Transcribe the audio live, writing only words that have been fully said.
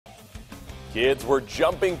Kids were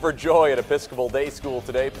jumping for joy at Episcopal Day School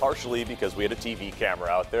today, partially because we had a TV camera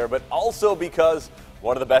out there, but also because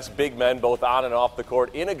one of the best big men, both on and off the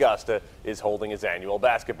court in Augusta, is holding his annual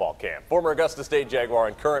basketball camp. Former Augusta State Jaguar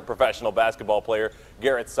and current professional basketball player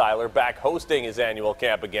Garret Siler back hosting his annual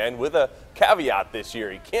camp again with a caveat this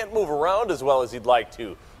year. He can't move around as well as he'd like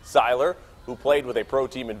to. Siler, who played with a pro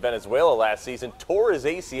team in Venezuela last season, tore his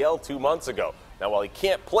ACL 2 months ago. Now, while he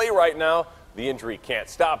can't play right now, the injury can't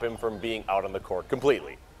stop him from being out on the court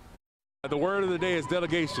completely. The word of the day is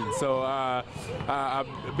delegation. So I've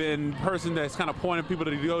been a person that's kind of pointing people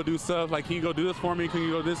to go do stuff like, can you go do this for me? Can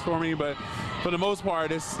you go do this for me? But for the most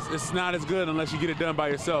part, it's not as good unless you get it done by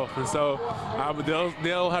yourself. And so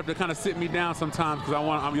they'll have to kind of sit me down sometimes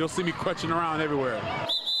because you'll see me crutching around everywhere.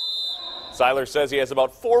 Siler says he has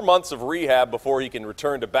about 4 months of rehab before he can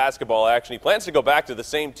return to basketball action. He plans to go back to the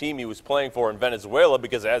same team he was playing for in Venezuela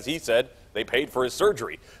because, as he said, they paid for his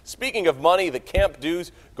surgery. Speaking of money, the camp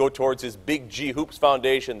dues go towards his Big G Hoops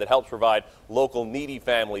Foundation that helps provide local needy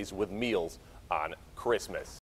families with meals on Christmas.